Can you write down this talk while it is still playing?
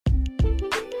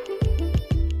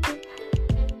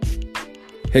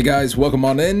Hey guys, welcome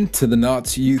on in to the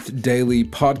Knots Youth Daily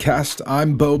Podcast.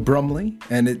 I'm Beau Brumley,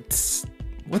 and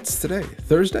what's today?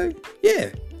 Thursday?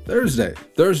 Yeah,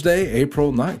 Thursday,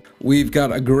 April 9th. We've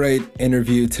got a great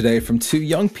interview today from two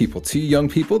young people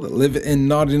that live in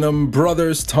Nottingham,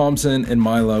 brothers Thompson and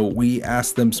Milo. We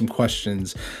asked them some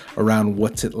questions around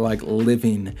what's it like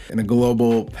living in a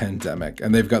global pandemic,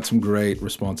 and they've got some great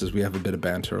responses. We have a bit of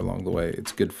banter along the way.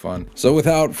 It's good fun. So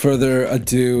without further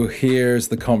ado, here's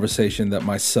the conversation that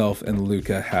myself and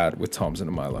Luca had with Thompson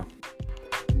and Milo.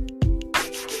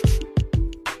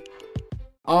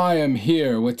 I am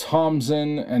here with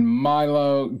Thompson and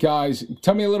Milo. Guys,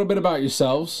 tell me a little bit about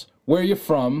yourselves. Where you're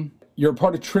from. You're a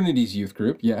part of Trinity's youth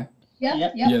group, yeah? Yeah,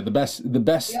 the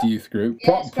best youth group,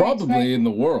 Yeah, probably in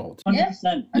the world.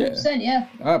 100%. 100%, yeah.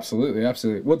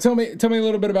 Absolutely. Well, tell me a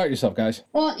little bit about yourself, guys.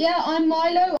 Well, yeah, I'm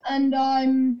Milo, and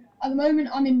at the moment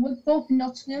I'm in Woodthorpe in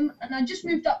Nottingham, and I just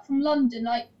moved up from London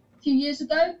like a few years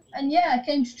ago, and yeah, I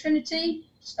came to Trinity,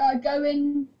 started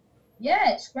going.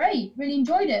 Yeah, it's great. Really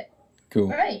enjoyed it. Cool.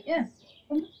 Great, yeah.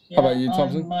 How about you,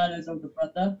 Thompson? I'm Milo's older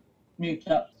brother. Moved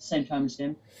up at the same time as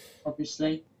him,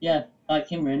 obviously. Yeah, like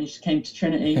him really. Just came to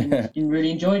Trinity and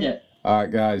really enjoyed it. All right,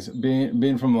 guys.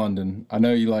 Being from London, I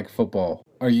know you like football.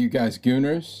 Are you guys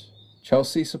Gooners?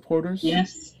 Chelsea supporters?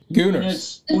 Yes.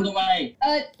 Gooners. All the way.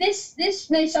 This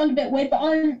may sound a bit weird,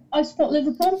 but I support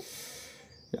Liverpool.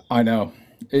 I know.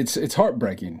 It's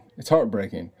heartbreaking.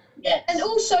 Yes. And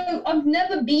also, I've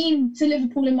never been to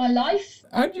Liverpool in my life.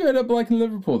 How'd you end up liking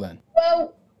Liverpool then?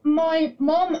 Well, my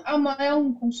mum and my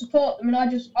uncle support them, and I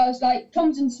was like,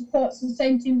 Thompson supports the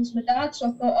same team as my dad, so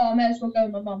I thought, I may as well go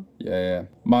with my mum. Yeah.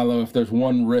 Milo, if there's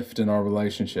one rift in our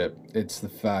relationship, it's the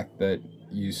fact that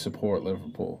you support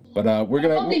Liverpool. But we're I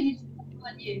can't gonna. believe you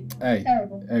support you. Hey,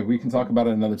 Terrible. we can talk about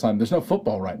it another time. There's no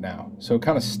football right now, so it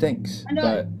kind of stinks. I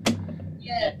know. But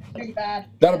Yeah, pretty bad.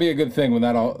 that'll be a good thing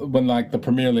when like the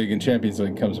Premier League and Champions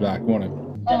League comes back, won't it?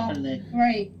 Definitely.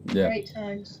 Great. Yeah. Great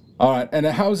times. All right, and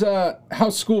how's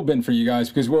school been for you guys?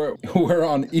 Because we're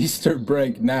on Easter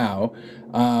break now,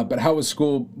 but how was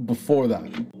school before that?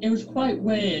 It was quite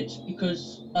weird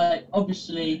because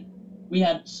obviously we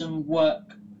had some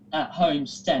work at home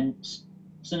sent,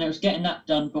 so it was getting that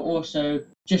done, but also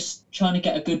just trying to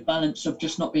get a good balance of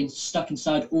just not being stuck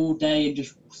inside all day and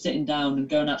just sitting down and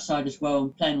going outside as well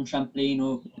and playing on trampoline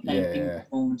or playing ping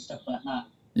pong and stuff like that.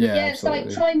 Yeah, It's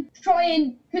absolutely. like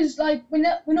trying because like we're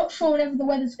not sure whenever the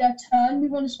weather's going to turn. We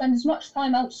want to spend as much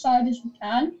time outside as we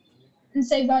can, and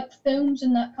save like films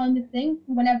and that kind of thing.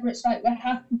 Whenever it's like we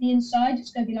have to be inside,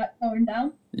 it's going to be like pouring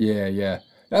down. Yeah.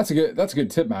 That's a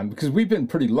good tip, man. Because we've been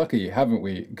pretty lucky, haven't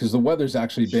we? Because the weather's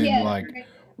actually been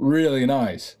really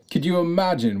nice. Could you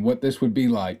imagine what this would be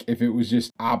like if it was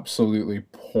just absolutely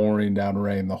pouring down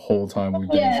rain the whole time we've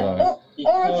been inside?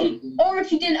 Or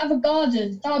if you didn't have a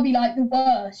garden, that would be like the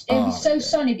worst. It'd be so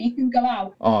sunny, but you can go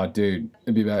out. Oh, dude,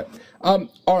 it'd be bad. All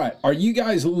right, are you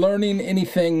guys learning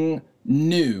anything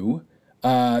new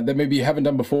that maybe you haven't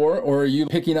done before, or are you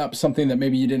picking up something that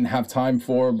maybe you didn't have time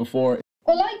for before?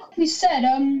 Well, like we said,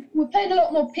 we're playing a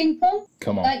lot more ping pong.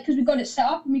 Come on. Like, because we got it set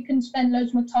up and we can spend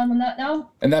loads more time on that now.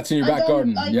 And that's in your back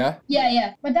garden, yeah?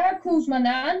 Yeah. My dad calls my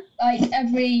nan, like,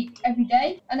 every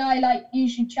day. And I, like,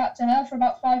 usually chat to her for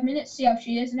about 5 minutes, see how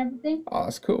she is and everything. Oh,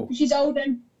 that's cool. She's old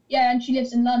and she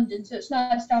lives in London, so it's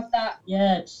nice to have that.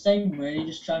 Yeah, it's the same really,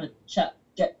 just trying to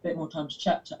get a bit more time to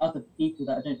chat to other people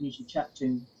that I don't usually chat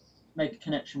to, make a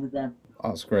connection with them. Oh,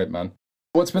 that's great, man.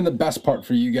 What's been the best part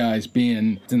for you guys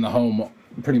being in the home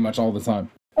pretty much all the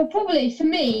time? Well, probably for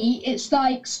me, it's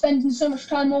like spending so much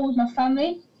time more with my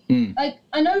family. Like,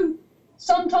 I know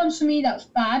sometimes for me that's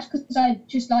bad because I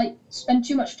just like spend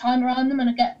too much time around them and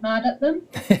I get mad at them.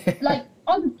 Like,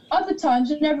 other times,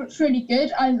 whenever it's really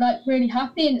good, I'm like really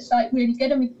happy and it's like really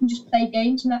good and we can just play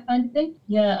games and that kind of thing.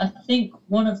 Yeah, I think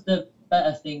one of the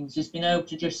better things is being able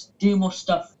to just do more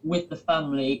stuff with the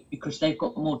family because they've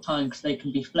got more time because they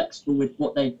can be flexible with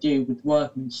what they do with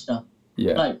work and stuff.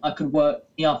 Yeah. Like I could work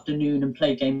in the afternoon and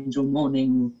play games all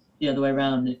morning, or the other way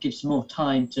around. It gives more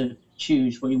time to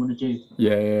choose what you want to do.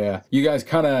 Yeah. You guys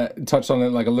kind of touched on it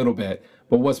like a little bit,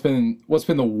 but what's been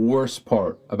the worst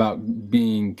part about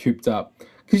being cooped up?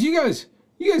 Because you guys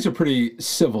are pretty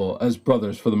civil as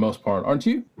brothers for the most part, aren't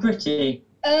you? Pretty.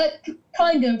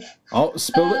 Kind of. Oh,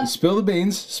 spill the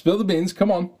beans. Spill the beans.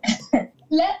 Come on.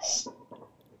 Let's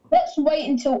wait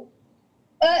until.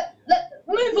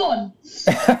 Move on.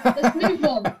 Let's move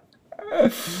on.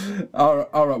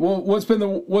 All right. Well, what's been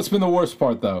the worst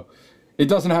part though? It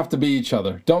doesn't have to be each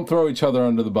other. Don't throw each other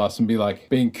under the bus and be like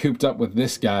being cooped up with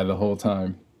this guy the whole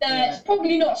time. It's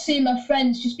probably not seeing my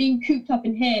friends, just being cooped up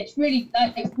in here. It's really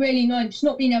really annoying, just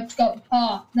not being able to go out the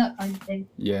park and that kind of thing.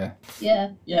 Yeah.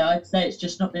 Yeah. Yeah, I'd say it's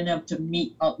just not being able to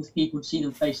meet up with people and see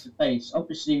them face to face.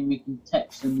 Obviously, we can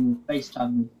text them or FaceTime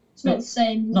them. It's not the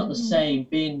same. Not the same.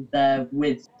 Being there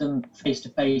with them face to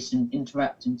face and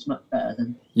interacting is much better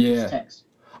than just text.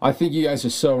 I think you guys are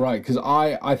so right, because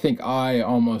I think I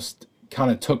almost kind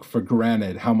of took for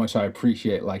granted how much I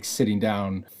appreciate like sitting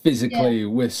down physically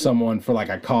with someone for like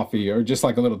a coffee or just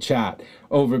like a little chat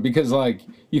over, because like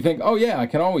you think, oh yeah, I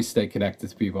can always stay connected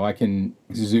to people. I can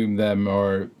Zoom them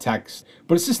or text,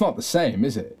 but it's just not the same,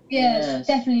 is it? Yeah, it's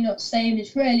definitely not the same.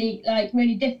 It's really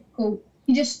really difficult.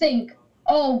 You just think,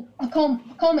 oh, I can't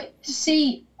wait to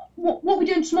see what we're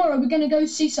doing tomorrow. We're going to go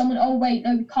see someone. Oh wait,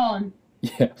 no, we can't.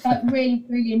 Yeah. It's like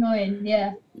really annoying.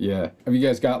 Yeah. Yeah. Have you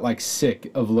guys got like sick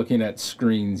of looking at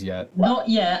screens yet? Not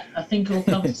yet. I think it'll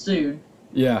come soon.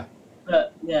 Yeah.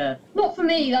 But yeah. Not for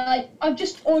me. Like, I've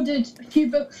just ordered a few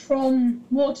books from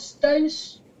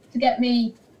Waterstones to get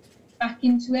me back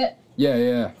into it.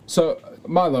 Yeah. So,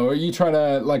 Milo, are you trying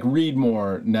to like read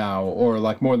more now, or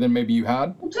like more than maybe you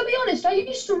had? Well, to be honest, I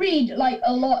used to read like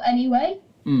a lot anyway.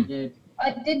 Yeah.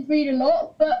 I did read a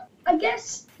lot, but I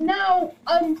guess now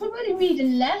I'm probably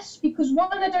reading less because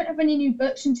one, I don't have any new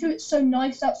books, and two, it's so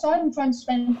nice outside. I'm trying to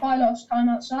spend quite a lot of time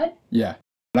outside. Yeah.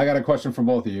 I got a question for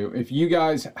both of you. If you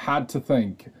guys had to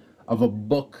think of a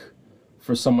book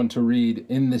for someone to read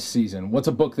in this season, what's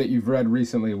a book that you've read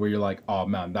recently where you're like, oh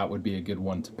man, that would be a good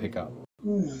one to pick up?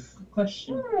 Good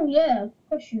question. Oh yeah,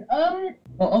 question. Well,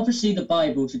 obviously the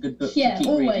Bible's a good book Yeah, to keep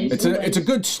always. reading. It's a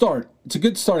good start. It's a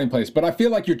good starting place, but I feel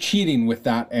like you're cheating with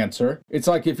that answer. It's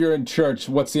like if you're in church,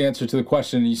 what's the answer to the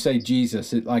question? And you say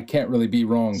Jesus. It like can't really be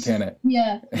wrong, can it?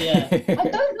 Yeah. Yeah. I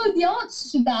don't know the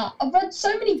answer to that. I've read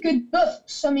so many good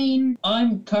books. I mean,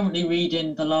 I'm currently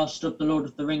reading the last of the Lord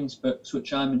of the Rings books,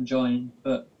 which I'm enjoying,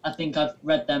 but I think I've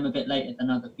read them a bit later than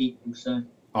other people, so...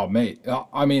 Oh, mate.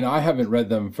 I mean, I haven't read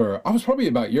them I was probably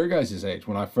about your guys' age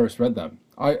when I first read them.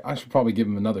 I should probably give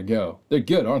them another go. They're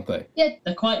good, aren't they? yeah,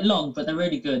 They're quite long, but they're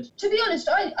really good. to be honest,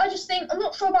 I just think, I'm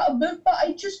not sure about a book, but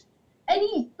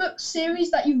any book series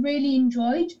that you really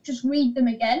enjoyed, just read them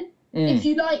again. If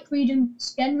you like reading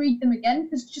books again, read them again,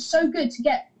 because it's just so good to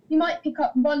get, you might pick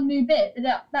up one new bit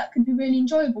that could be really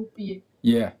enjoyable for you.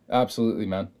 Yeah, absolutely,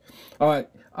 man. All right.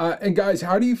 And guys,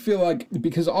 how do you feel like,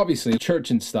 because obviously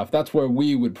church and stuff, that's where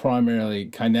we would primarily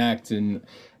connect and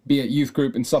be at youth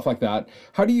group and stuff like that.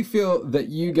 How do you feel that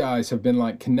you guys have been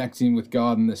like connecting with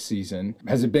God in this season?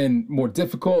 Has it been more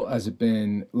difficult? Has it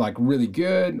been like really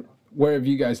good? Where have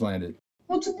you guys landed?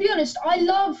 Well, to be honest, I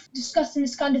love discussing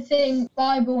this kind of thing,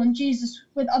 Bible and Jesus,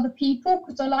 with other people,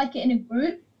 because I like it in a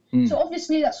group. So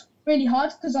obviously that's really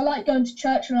hard, because I like going to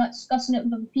church and I like discussing it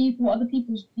with other people, other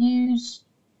people's views,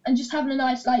 and just having a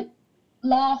nice like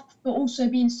laugh, but also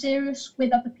being serious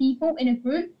with other people in a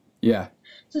group. Yeah.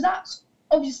 So that's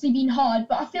obviously been hard,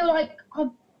 but I feel like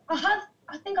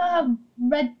I'm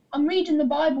reading the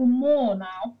Bible more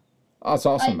now. That's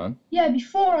awesome, man. Yeah,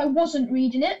 before I wasn't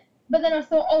reading it, but then I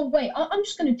thought, oh wait, I'm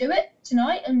just going to do it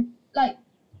tonight, and like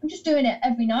I'm just doing it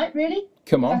every night, really.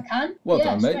 Come on. If I can. Well Yeah,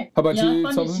 done, it's mate. great. How about Yeah, you, I find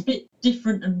it's a Solomon? bit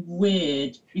different and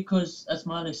weird because, as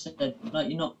Milo said, like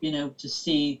you're not being able to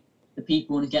see the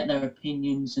people and get their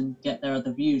opinions and get their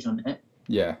other views on it.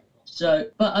 Yeah. So,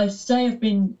 but I say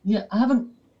I haven't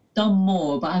done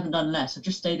more, but I haven't done less. I've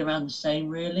just stayed around the same,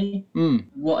 really,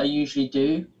 what I usually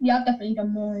do. Yeah, I've definitely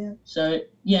done more, yeah. So,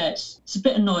 yeah, it's a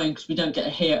bit annoying because we don't get to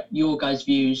hear your guys'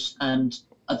 views and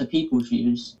other people's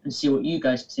views and see what you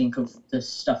guys think of the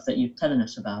stuff that you're telling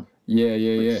us about.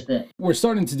 Yeah. We're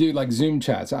starting to do like Zoom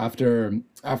chats after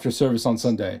service on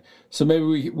Sunday. So maybe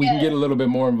we can get a little bit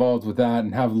more involved with that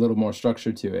and have a little more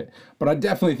structure to it. But I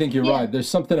definitely think you're right. There's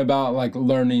something about like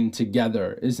learning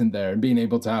together, isn't there? And being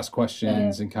able to ask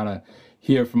questions and kind of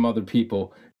hear from other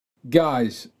people.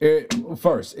 Guys,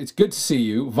 first, it's good to see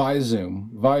you via Zoom,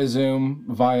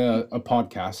 via a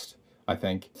podcast, I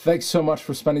think. Thanks so much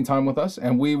for spending time with us,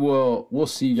 and we'll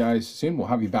see you guys soon. We'll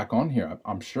have you back on here,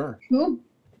 I'm sure. Cool.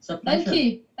 It's a pleasure.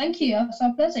 Thank you. It's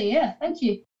our pleasure. Yeah, thank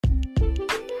you.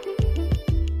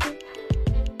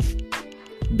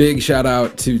 Big shout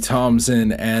out to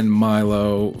Thompson and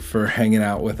Milo for hanging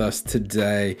out with us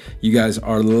today. You guys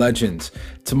are legends.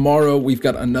 Tomorrow, we've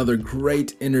got another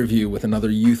great interview with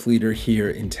another youth leader here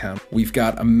in town. We've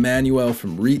got Emmanuel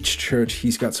from Reach Church.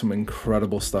 He's got some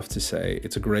incredible stuff to say.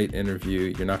 It's a great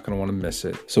interview. You're not going to want to miss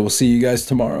it. So we'll see you guys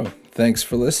tomorrow. Thanks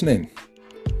for listening.